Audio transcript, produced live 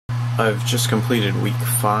I've just completed week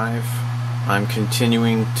 5. I'm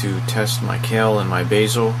continuing to test my kale and my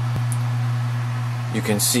basil. You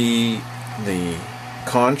can see the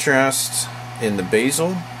contrast in the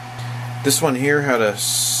basil. This one here had a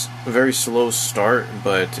very slow start,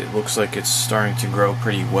 but it looks like it's starting to grow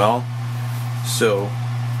pretty well. So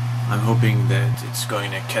I'm hoping that it's going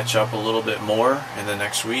to catch up a little bit more in the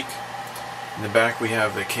next week. In the back we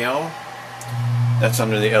have the kale. That's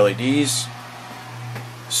under the LEDs.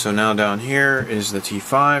 So now down here is the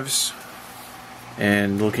T5s.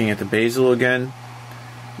 And looking at the basil again,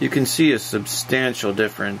 you can see a substantial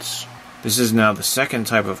difference. This is now the second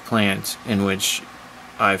type of plant in which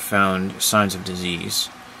I've found signs of disease.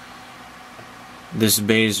 This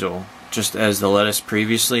basil, just as the lettuce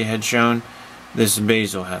previously had shown, this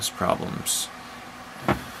basil has problems.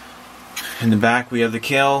 In the back we have the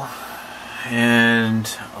kale,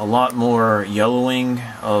 and a lot more yellowing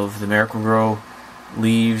of the EnviroGro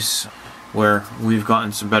leaves, where we've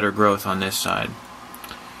gotten some better growth on this side.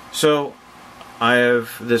 So I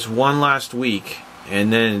have this one last week,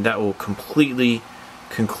 and then that will completely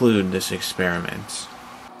conclude this experiment.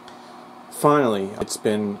 Finally, it's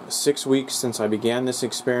been 6 weeks since I began this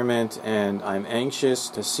experiment, and I'm anxious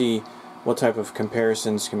to see what type of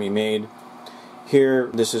comparisons can be made. Here,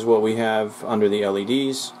 this is what we have under the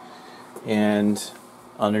LEDs, and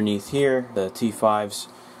underneath here, the T5s.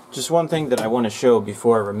 Just one thing that I want to show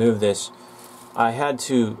before I remove this, I had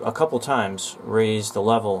to a couple times raise the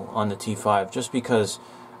level on the T5 just because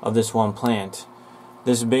of this one plant.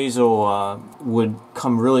 This basil would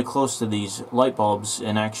come really close to these light bulbs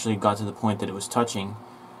and actually got to the point that it was touching.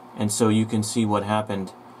 And so you can see what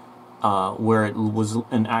happened where it was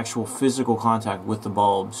an actual physical contact with the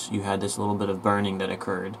bulbs. You had this little bit of burning that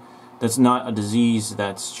occurred. That's not a disease,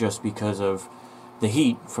 that's just because of the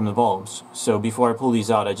heat from the bulbs. So before I pull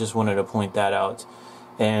these out, I just wanted to point that out.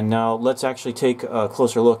 And now let's actually take a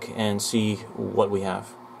closer look and see what we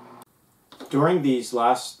have. During these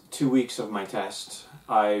last 2 weeks of my test,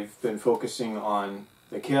 I've been focusing on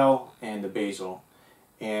the kale and the basil.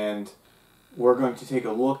 And we're going to take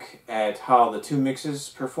a look at how the two mixes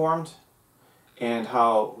performed and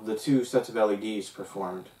how the two sets of LEDs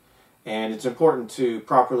performed. And it's important to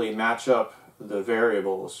properly match up the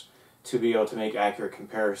variables to be able to make accurate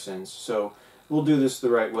comparisons. So we'll do this the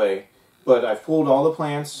right way. But I've pulled all the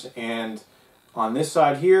plants, and on this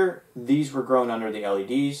side here, these were grown under the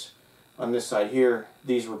LEDs. On this side here,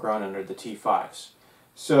 these were grown under the T5s.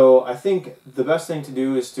 So I think the best thing to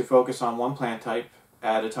do is to focus on one plant type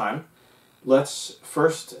at a time. Let's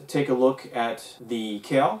first take a look at the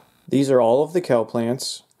kale. These are all of the kale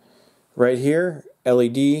plants. Right here,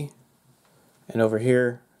 LED, and over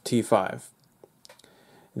here, T5.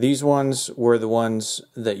 These ones were the ones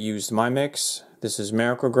that used my mix. This is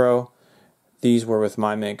EnviroGro. These were with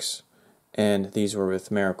my mix, and these were with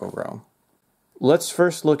EnviroGro. Let's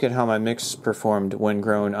first look at how my mix performed when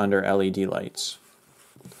grown under LED lights.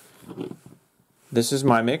 This is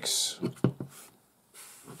my mix.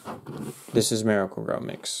 This is EnviroGro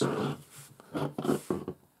mix.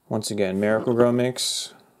 Once again, EnviroGro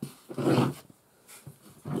mix,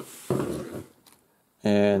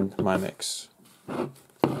 and my mix.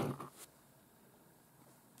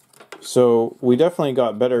 So we definitely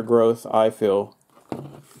got better growth, I feel,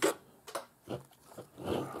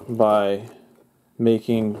 by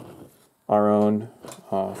making our own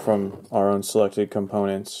from our own selected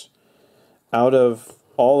components. Out of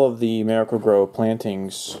all of the EnviroGro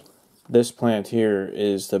plantings, this plant here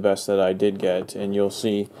is the best that I did get, and you'll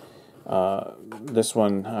see this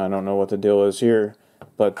one, I don't know what the deal is here,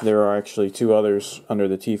 but there are actually 2 others under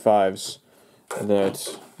the T5s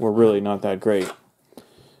that were really not that great.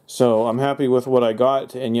 So I'm happy with what I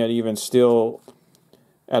got, and yet even still,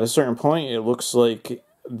 at a certain point, it looks like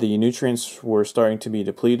the nutrients were starting to be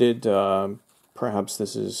depleted. Perhaps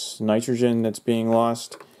this is nitrogen that's being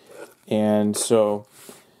lost. And so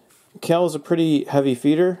kale is a pretty heavy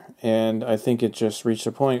feeder, and I think it just reached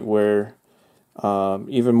a point where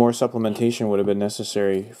even more supplementation would have been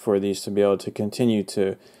necessary for these to be able to continue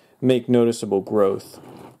to make noticeable growth.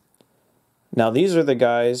 Now these are the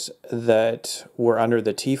guys that were under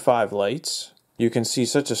the T5 lights. You can see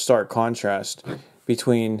such a stark contrast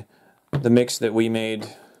between the mix that we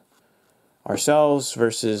made ourselves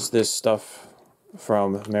versus this stuff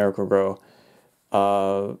from EnviroGro.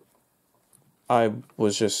 I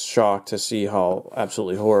was just shocked to see how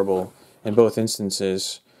absolutely horrible in both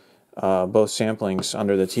instances, both samplings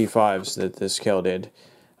under the T5s that this kale did.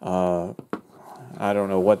 I don't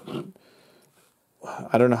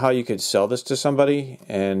know how you could sell this to somebody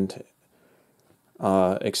and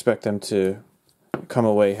expect them to come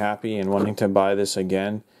away happy and wanting to buy this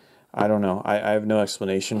again. I don't know. I have no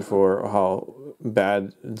explanation for how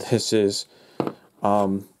bad this is.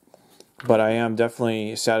 But I am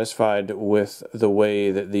definitely satisfied with the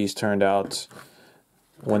way that these turned out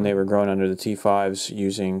when they were grown under the T5s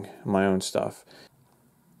using my own stuff.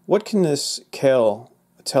 What can this kale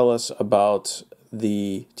tell us about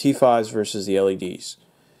the T5s versus the LEDs?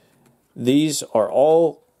 These are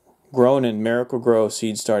all grown in EnviroGro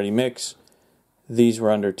seed starting mix. These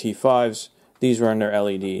were under T5s. These were under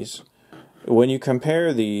LEDs. When you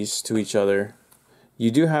compare these to each other,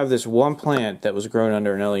 you do have this one plant that was grown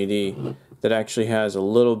under an LED that actually has a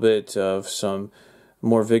little bit of some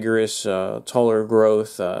more vigorous, taller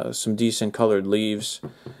growth, some decent colored leaves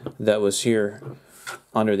that was here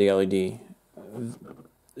under the LED.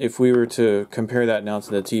 If we were to compare that now to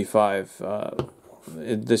the T5,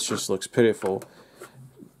 this just looks pitiful.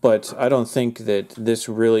 But I don't think that this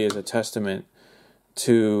really is a testament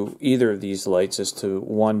to either of these lights as to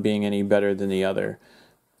one being any better than the other.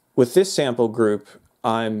 With this sample group,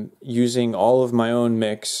 I'm using all of my own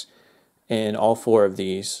mix in all four of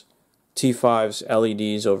these T5s,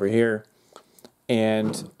 LEDs over here,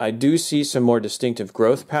 and I do see some more distinctive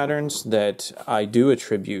growth patterns that I do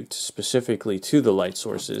attribute specifically to the light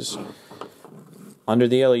sources. Under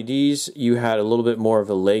the LEDs, you had a little bit more of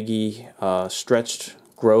a leggy, stretched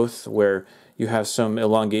growth where you have some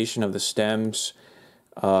elongation of the stems,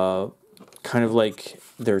 kind of like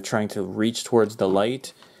they're trying to reach towards the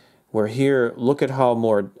light. Where here, look at how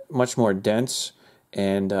much more dense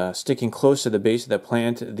and sticking close to the base of the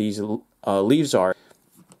plant these leaves are.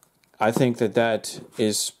 I think that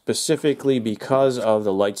is specifically because of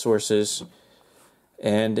the light sources,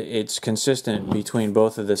 and it's consistent between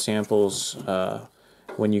both of the samples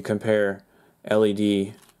when you compare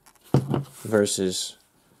LED versus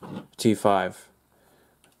T5.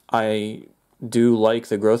 I do like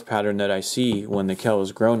the growth pattern that I see when the kale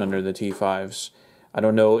is grown under the T5s. I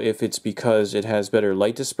don't know if it's because it has better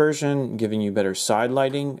light dispersion, giving you better side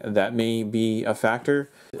lighting. That may be a factor.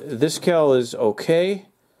 This kale is okay,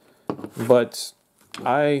 but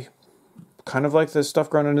I kind of like the stuff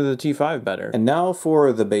grown under the T5 better. And now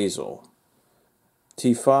for the basil.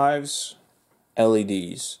 T5s,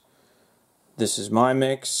 LEDs. This is my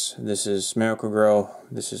mix, this is EnviroGro,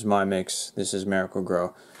 this is my mix, this is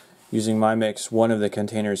EnviroGro. Using my mix, one of the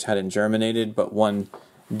containers hadn't germinated, but one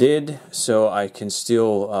did, so I can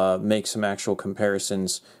still make some actual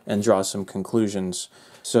comparisons and draw some conclusions.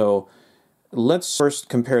 So let's first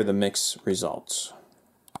compare the mix results.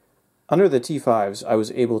 Under the T5s, I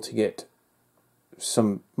was able to get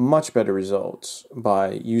some much better results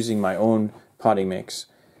by using my own potting mix.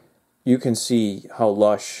 You can see how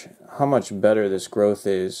lush, how much better this growth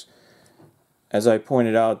is. As I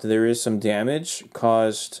pointed out, there is some damage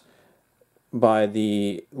caused by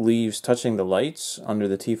the leaves touching the lights under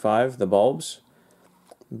the T5, the bulbs.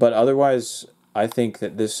 But otherwise, I think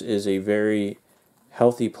that this is a very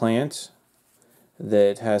healthy plant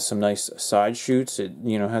that has some nice side shoots. It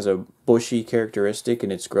has a bushy characteristic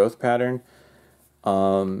in its growth pattern.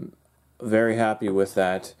 Very happy with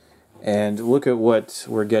that. And look at what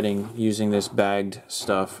we're getting using this bagged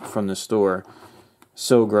stuff from the store.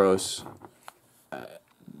 So gross.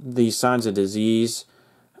 These signs of disease,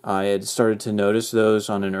 I had started to notice those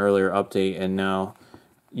on an earlier update, and now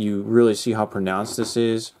you really see how pronounced this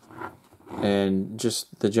is. And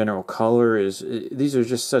just the general color is, these are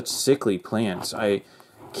just such sickly plants. I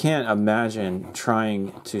can't imagine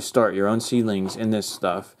trying to start your own seedlings in this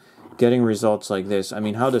stuff, getting results like this. I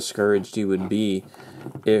mean, how discouraged you would be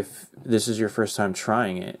if this is your first time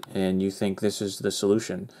trying it and you think this is the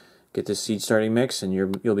solution. Get this seed starting mix and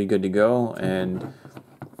you'll be good to go. And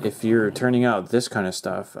if you're turning out this kind of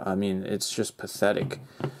stuff, I mean, it's just pathetic.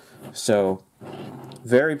 So,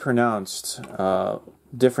 very pronounced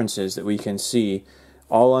differences that we can see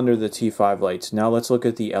all under the T5 lights. Now let's look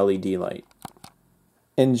at the LED light.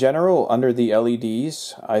 In general, under the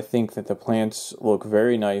LEDs, I think that the plants look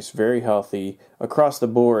very nice, very healthy. Across the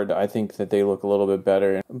board, I think that they look a little bit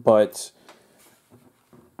better. But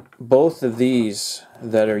both of these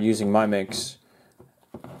that are using my mix,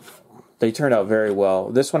 they turned out very well.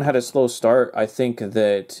 This one had a slow start. I think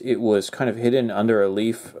that it was kind of hidden under a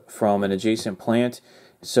leaf from an adjacent plant,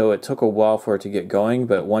 so it took a while for it to get going,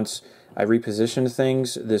 but once I repositioned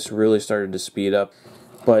things, this really started to speed up.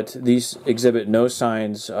 But these exhibit no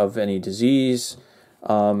signs of any disease.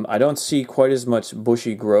 I don't see quite as much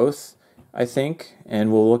bushy growth, I think,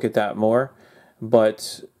 and we'll look at that more.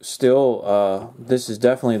 But still, this is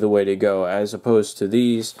definitely the way to go, as opposed to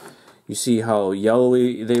these. You see how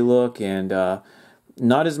yellowy they look, and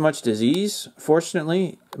not as much disease,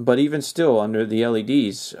 fortunately, but even still, under the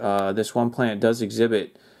LEDs, this one plant does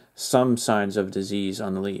exhibit some signs of disease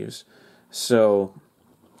on the leaves. So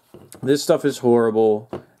this stuff is horrible.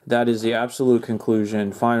 That is the absolute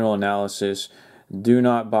conclusion, final analysis. Do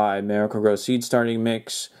not buy EnviroGro seed starting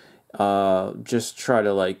mix. Just try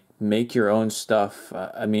to like make your own stuff.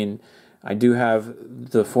 I mean, I do have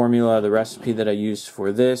the formula, the recipe that I used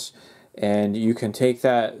for this, and you can take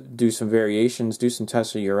that, do some variations, do some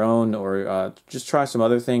tests of your own, or just try some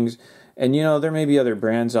other things. And you know, there may be other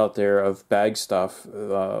brands out there of bag stuff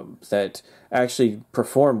that actually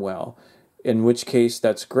perform well, in which case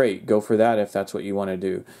that's great. Go for that if that's what you want to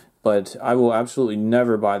do. But I will absolutely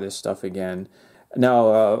never buy this stuff again.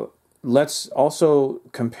 Now, let's also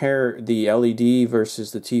compare the LED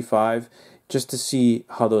versus the T5 just to see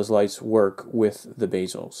how those lights work with the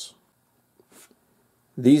basils.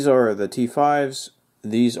 These are the T5s,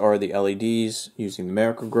 these are the LEDs using the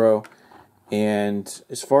EnviroGro, and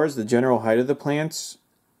as far as the general height of the plants,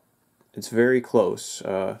 it's very close.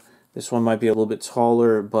 This one might be a little bit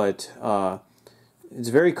taller, but it's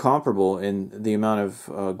very comparable in the amount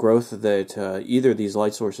of growth that either of these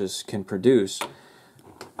light sources can produce.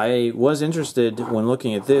 I was interested when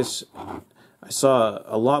looking at this. I saw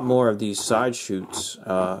a lot more of these side shoots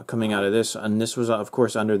coming out of this, and this was of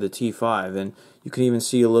course under the T5, and you can even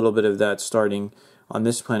see a little bit of that starting on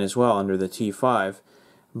this plant as well under the T5.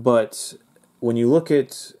 But when you look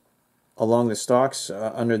at along the stalks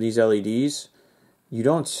under these LEDs, you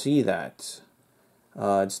don't see that.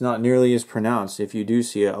 It's not nearly as pronounced. If you do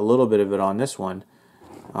see a little bit of it on this one,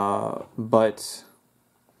 but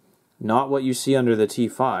not what you see under the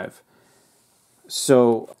T5.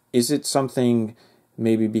 So is it something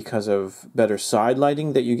maybe because of better side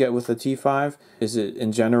lighting that you get with the T5? Is it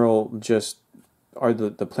in general just, are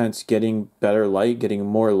the plants getting better light, getting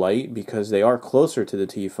more light because they are closer to the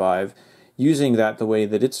T5, using that the way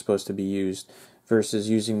that it's supposed to be used versus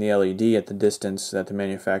using the LED at the distance that the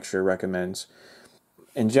manufacturer recommends?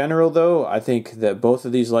 In general though, I think that both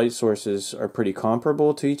of these light sources are pretty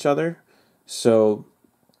comparable to each other. So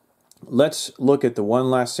let's look at the one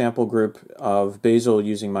last sample group of basil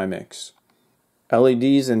using my mix.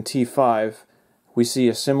 LEDs and T5, we see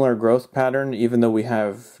a similar growth pattern, even though we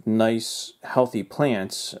have nice, healthy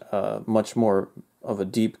plants, much more of a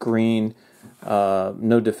deep green,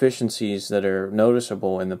 no deficiencies that are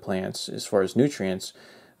noticeable in the plants as far as nutrients,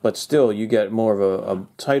 but still you get more of a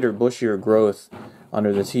tighter, bushier growth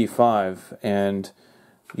under the T5, and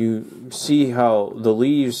you see how the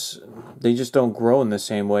leaves, they just don't grow in the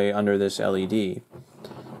same way under this LED.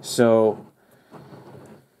 So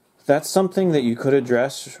that's something that you could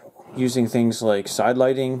address using things like side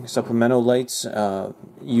lighting, supplemental lights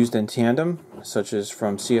used in tandem, such as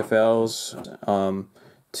from CFLs,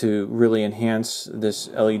 to really enhance this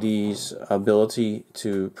LED's ability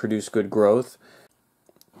to produce good growth.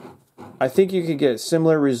 I think you could get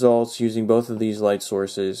similar results using both of these light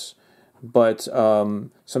sources, but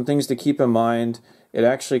some things to keep in mind: it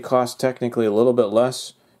actually costs technically a little bit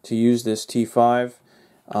less to use this T5,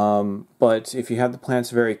 but if you have the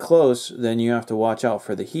plants very close, then you have to watch out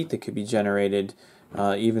for the heat that could be generated,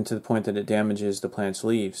 even to the point that it damages the plant's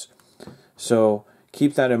leaves. So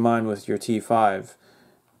keep that in mind with your T5.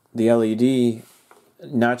 The LED,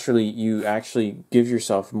 naturally you actually give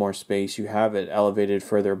yourself more space, you have it elevated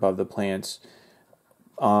further above the plants,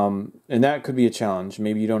 and that could be a challenge.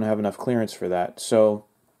 Maybe you don't have enough clearance for that. So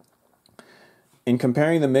in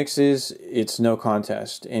comparing the mixes, it's no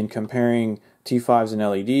contest. In comparing T5s and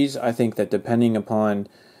LEDs, I think that depending upon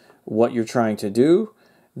what you're trying to do,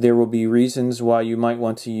 there will be reasons why you might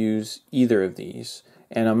want to use either of these.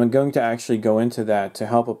 And I'm going to actually go into that to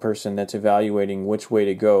help a person that's evaluating which way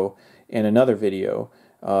to go in another video,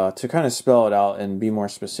 to kind of spell it out and be more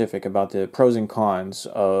specific about the pros and cons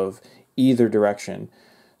of either direction.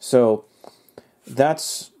 So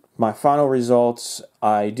that's my final results.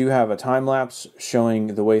 I do have a time lapse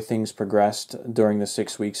showing the way things progressed during the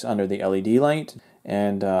 6 weeks under the LED light,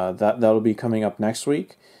 and that'll be coming up next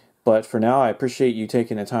week. But for now, I appreciate you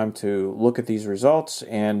taking the time to look at these results,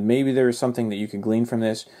 and maybe there is something that you can glean from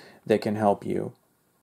this that can help you.